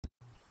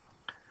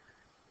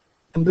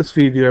In this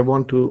video, I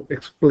want to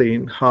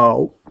explain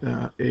how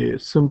a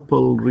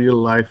simple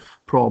real-life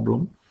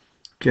problem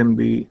can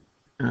be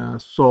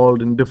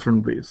solved in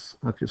different ways.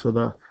 Okay, so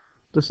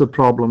this is a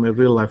problem, a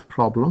real-life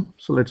problem.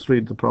 So let's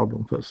read the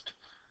problem first.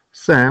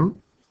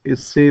 Sam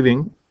is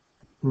saving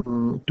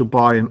to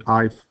buy an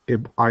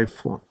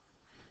iPhone.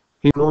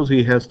 He knows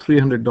he has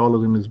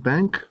 $300 in his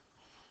bank.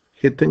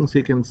 He thinks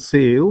he can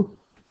save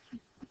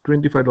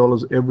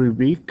 $25 every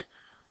week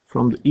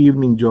from the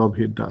evening job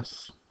he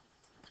does.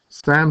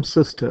 Sam's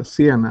sister,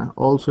 Sienna,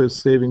 also is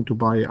saving to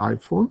buy an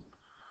iPhone.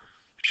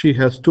 She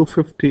has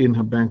 $250 in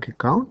her bank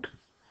account,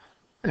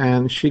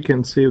 and she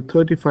can save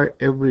 $35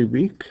 every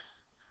week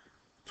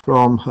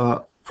from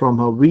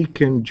her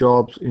weekend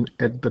jobs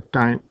at the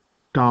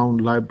town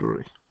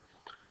library.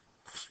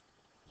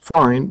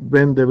 Find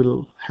when they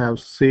will have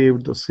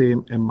saved the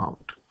same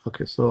amount.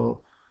 Okay,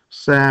 so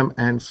Sam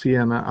and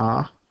Sienna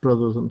are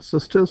brothers and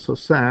sisters. So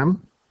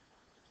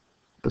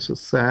this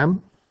is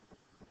Sam,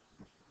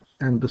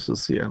 and this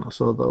is Sienna.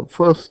 So the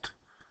first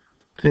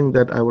thing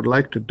that I would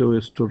like to do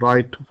is to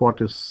write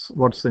what's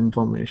the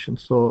information.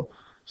 So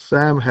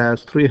Sam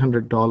has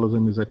 $300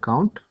 in his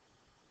account.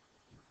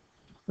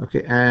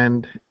 Okay,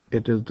 and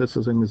this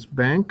is in his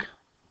bank,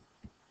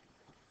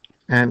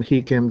 and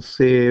he can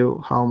save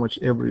how much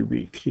every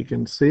week? He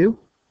can save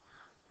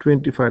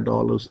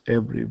 $25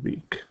 every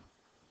week.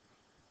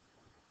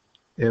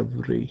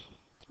 Every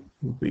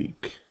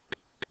week.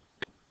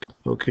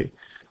 Okay.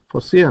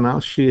 For Sienna,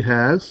 she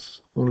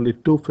has only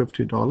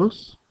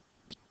 $250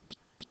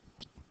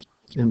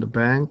 in the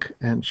bank,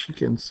 and she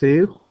can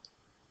save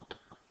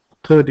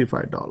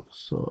 $35.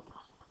 So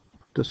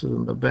this is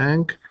in the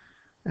bank,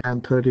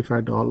 and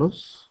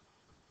 $35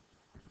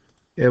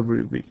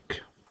 every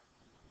week.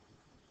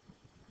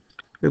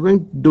 We're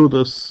going to do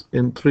this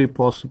in three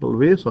possible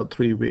ways or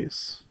three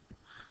ways.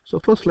 So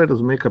first, let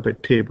us make up a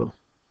table.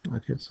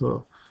 Okay,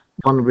 so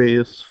one way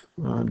is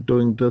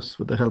doing this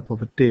with the help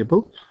of a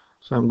table.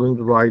 So I'm going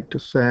to write to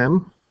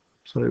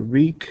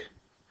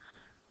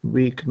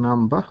week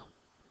number,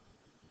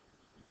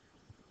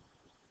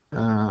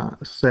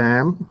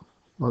 Sam,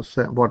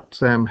 what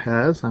Sam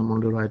has. I'm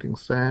only writing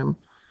Sam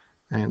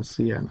and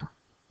Sienna.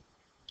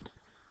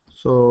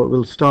 So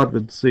we'll start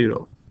with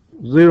 0.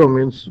 0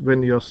 means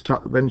when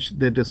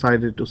they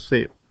decided to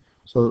save.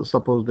 So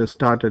suppose they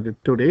started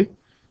it today.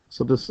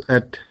 So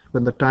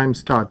when the time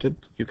started,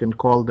 you can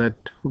call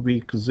that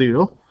week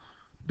 0.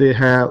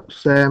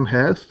 Sam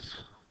has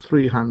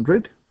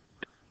 300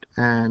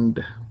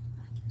 and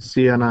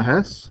Sienna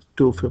has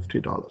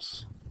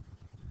 $250.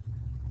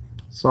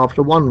 So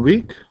after 1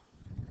 week,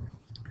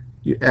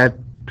 you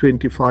add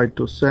 25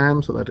 to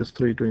Sam, so that is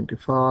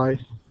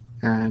 325,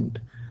 and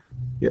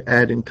you're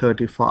adding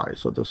 35,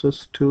 so this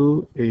is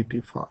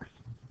 285.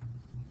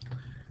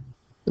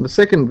 In the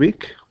second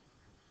week,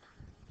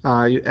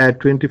 you add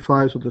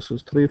 25, so this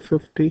is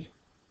 350,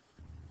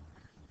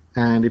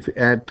 and if you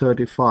add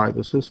 35,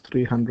 this is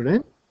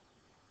 310.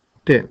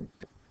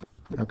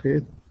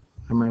 Okay,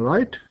 am I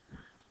right?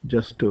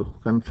 Just to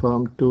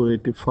confirm,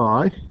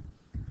 285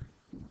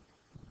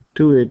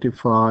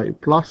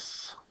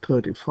 plus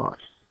 35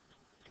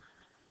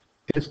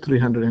 is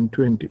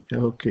 320.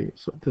 Okay,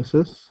 so this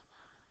is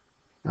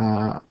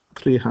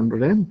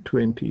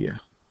 320 here.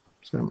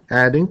 So I'm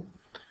adding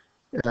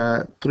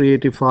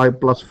 385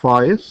 plus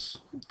 5 is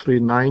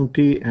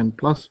 390, and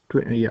plus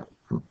 20,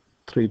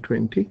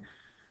 320.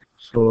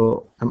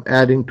 So I'm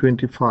adding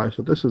 25.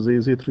 So this is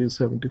easy,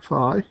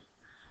 375.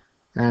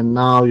 And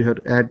now you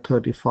have to add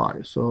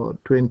 35. So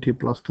 20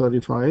 plus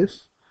 35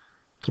 is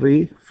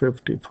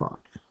 355.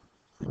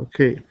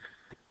 Okay.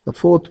 The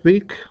fourth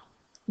week,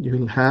 you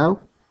will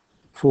have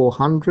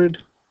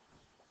 400.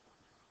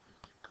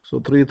 So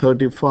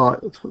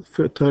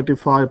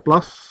 35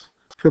 plus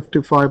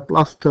 55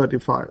 plus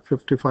 35.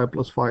 55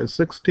 plus 5 is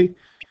 60.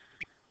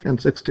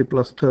 And 60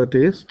 plus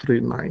 30 is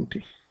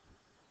 390.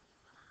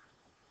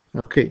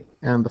 Okay.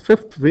 And the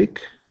fifth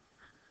week,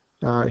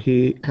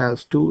 he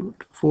has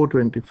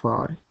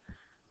 425,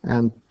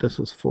 and this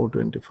is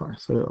 425.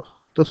 So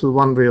this is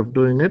one way of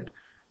doing it.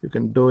 You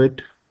can do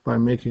it by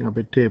making up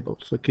a table.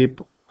 So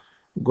keep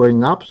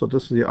going up. So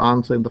this is the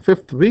answer in the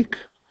fifth week.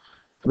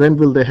 When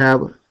will they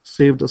have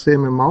saved the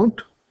same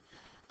amount?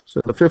 So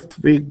in the fifth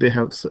week, they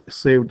have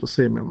saved the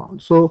same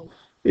amount. So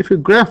if you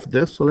graph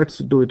this, so let's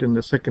do it in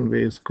the second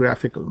way, is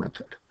graphical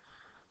method.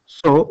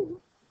 So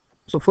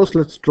first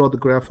let's draw the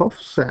graph of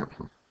Sam.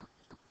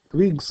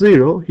 Week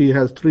 0, he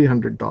has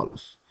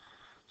 $300.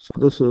 So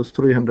this is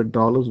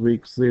 $300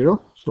 week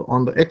 0. So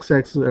on the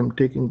x-axis, I'm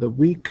taking the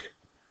week,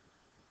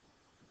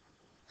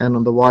 and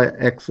on the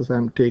y-axis,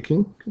 I'm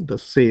taking the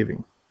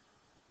saving.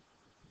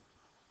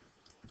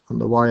 On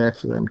the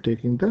y-axis, I'm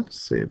taking the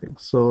saving.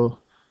 So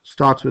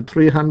starts with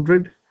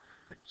 300.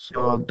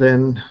 So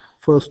then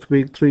first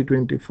week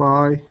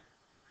 325,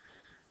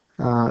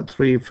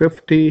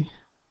 350.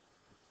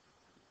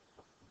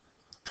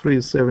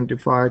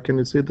 375. Can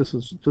you see this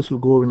will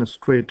go in a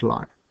straight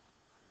line?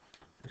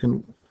 You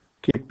can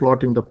keep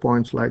plotting the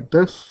points like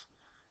this.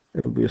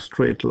 It will be a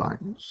straight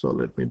line. So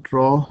let me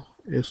draw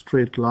a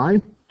straight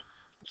line.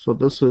 So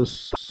this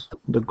is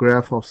the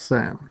graph of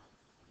Sam.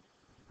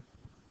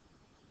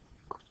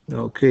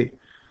 Okay,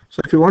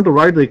 so if you want to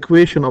write the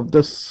equation of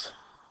this,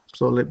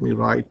 so let me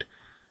write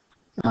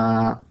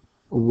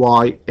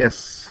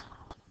ys,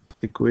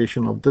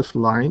 equation of this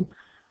line,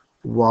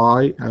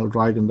 y, I'll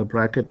write in the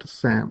bracket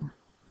Sam.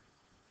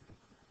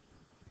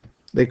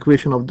 The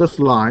equation of this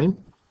line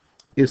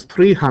is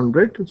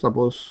 300.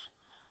 Suppose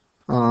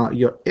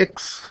your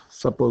x,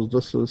 suppose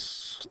this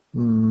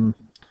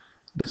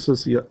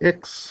is your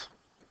x.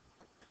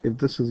 If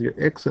this is your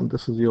x and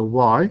this is your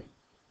y,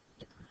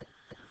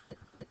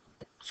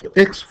 so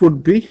x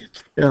would be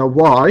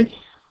y,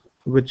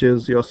 which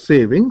is your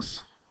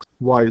savings.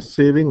 Y is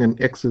saving and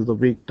x is the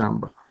week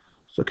number.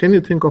 So can you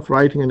think of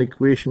writing an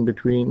equation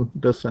between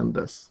this and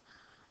this?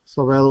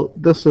 So well,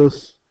 this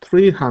is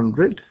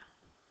 300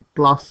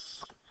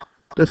 plus,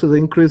 this is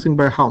increasing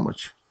by how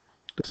much?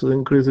 This is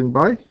increasing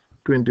by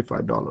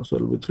 $25. So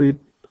it will be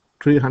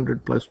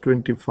 300 plus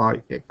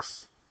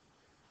 25x.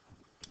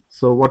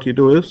 So what you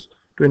do is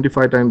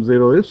 25 times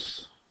 0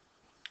 is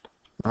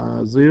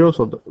 0.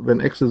 So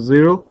when x is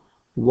 0,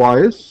 y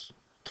is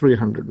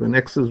 300. When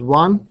x is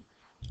 1,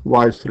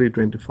 y is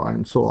 325,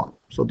 and so on.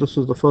 So this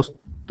is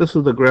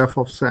the graph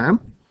of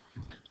Sam.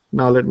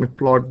 Now let me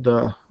plot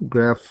the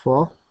graph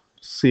for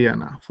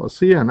Sienna. For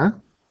Sienna,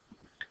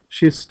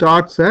 she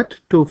starts at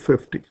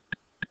 250.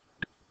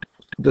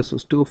 This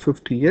is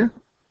 250 here.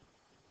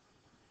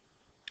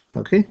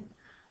 Okay,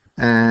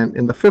 and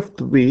in the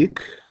 5th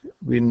week,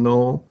 we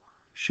know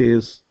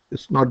it's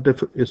not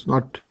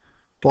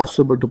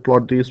possible to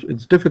plot these.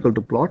 It's difficult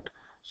to plot.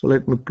 So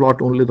let me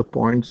plot only the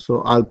points.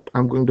 So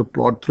I'm going to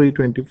plot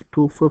 320,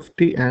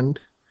 250 and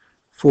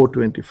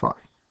 425.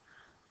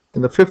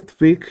 In the 5th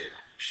week,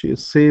 she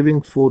is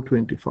saving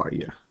 425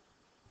 here.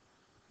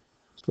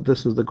 So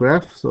this is the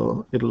graph.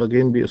 So it'll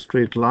again be a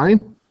straight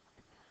line.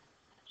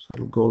 So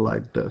it'll go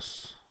like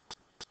this.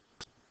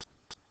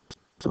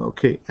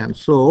 Okay, and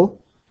so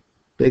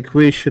the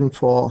equation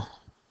for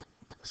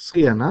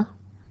Sienna,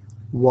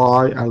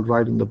 y, I'll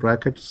write in the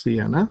bracket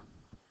Sienna,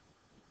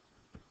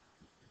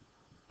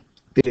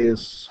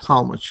 is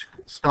how much?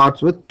 It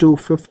starts with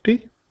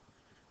 250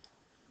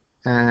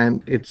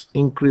 and it's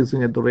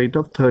increasing at the rate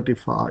of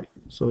 35.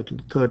 So it will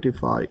be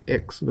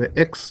 35x, where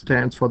x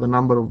stands for the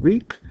number of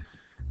week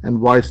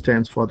and y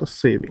stands for the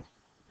saving.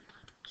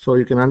 So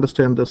you can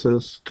understand this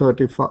is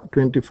 25,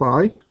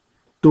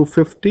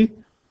 250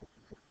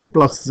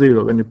 plus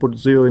 0. When you put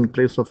 0 in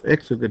place of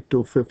x, you get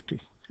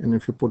 250. And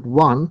if you put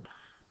 1,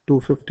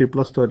 250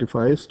 plus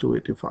 35 is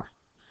 285.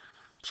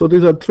 So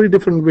these are three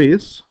different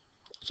ways.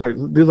 Sorry,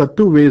 these are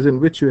two ways in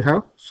which you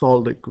have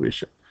solved the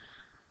equation.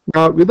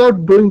 Now,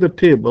 without doing the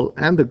table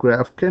and the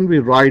graph, can we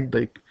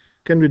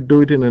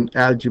do it in an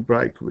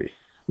algebraic way?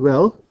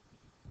 Well,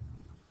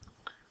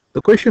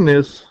 the question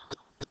is,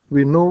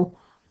 we know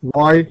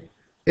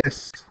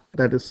ys,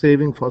 that is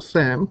saving for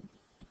Sam,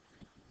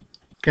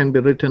 can be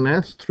written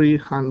as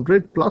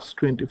 300 plus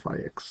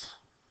 25x.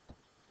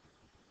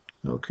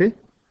 Okay,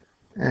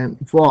 and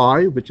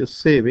y, which is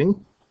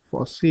saving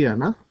for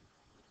Sienna,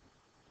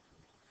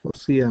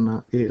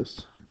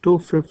 is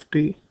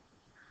 250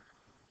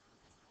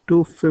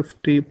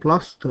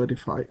 plus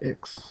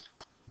 35x.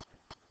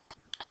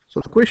 So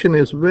the question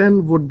is,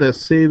 when would their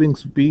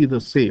savings be the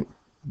same?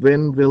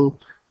 When will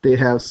they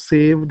have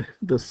saved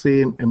the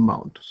same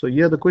amount? So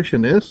here the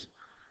question is,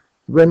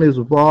 when is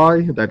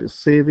y, that is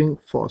saving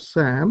for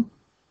Sam,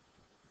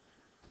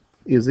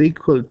 is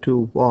equal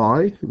to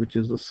y, which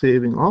is the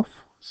saving of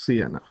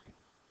Sienna?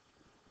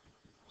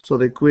 So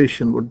the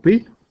equation would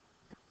be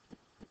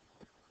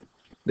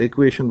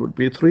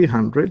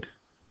 300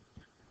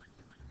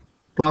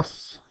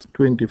 plus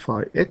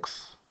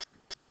 25x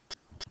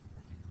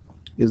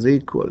is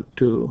equal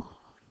to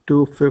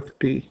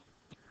 250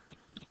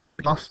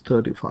 plus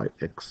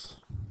 35x.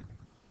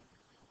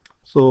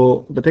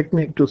 So the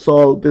technique to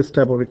solve this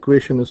type of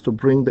equation is to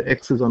bring the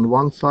x's on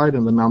one side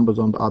and the numbers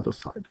on the other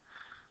side.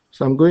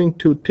 So I'm going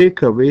to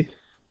take away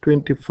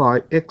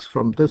 25x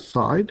from this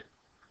side.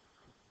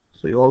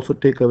 So you also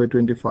take away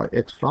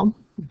 25x from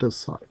this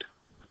side.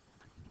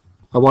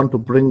 I want to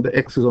bring the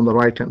x's on the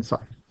right hand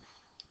side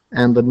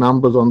and the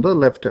numbers on the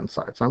left hand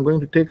side. So I'm going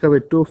to take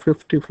away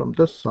 250 from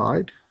this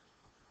side,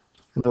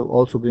 and I'm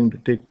also going to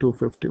take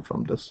 250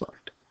 from this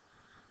side.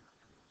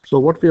 So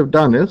what we have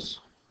done is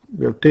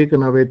we have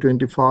taken away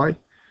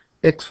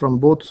 25x from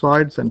both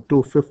sides and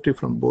 250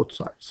 from both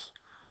sides.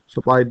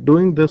 So by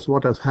doing this,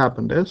 what has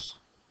happened is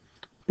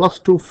plus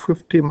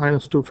 250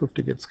 minus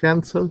 250 gets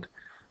cancelled,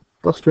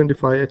 plus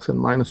 25x and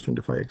minus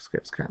 25x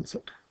gets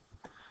cancelled.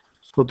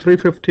 So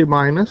 300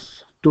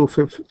 minus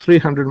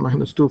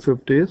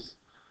 250 is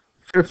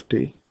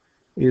 50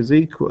 is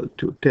equal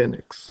to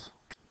 10x.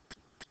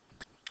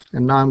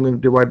 And now I'm going to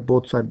divide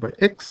both sides by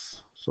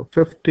x. So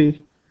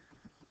 50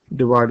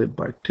 divided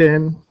by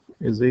 10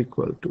 is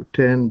equal to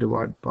 10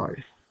 divided by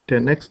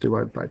 10x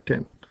divided by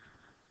 10.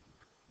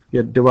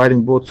 You're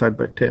dividing both sides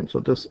by 10. So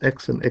this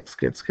x and x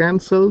gets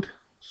cancelled.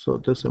 So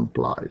this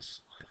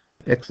implies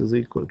x is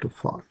equal to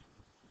 5.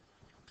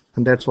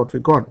 And that's what we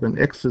got. When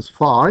x is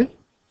 5,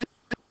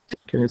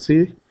 can you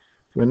see?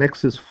 When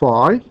x is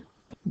 5,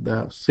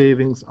 the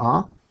savings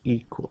are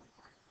equal.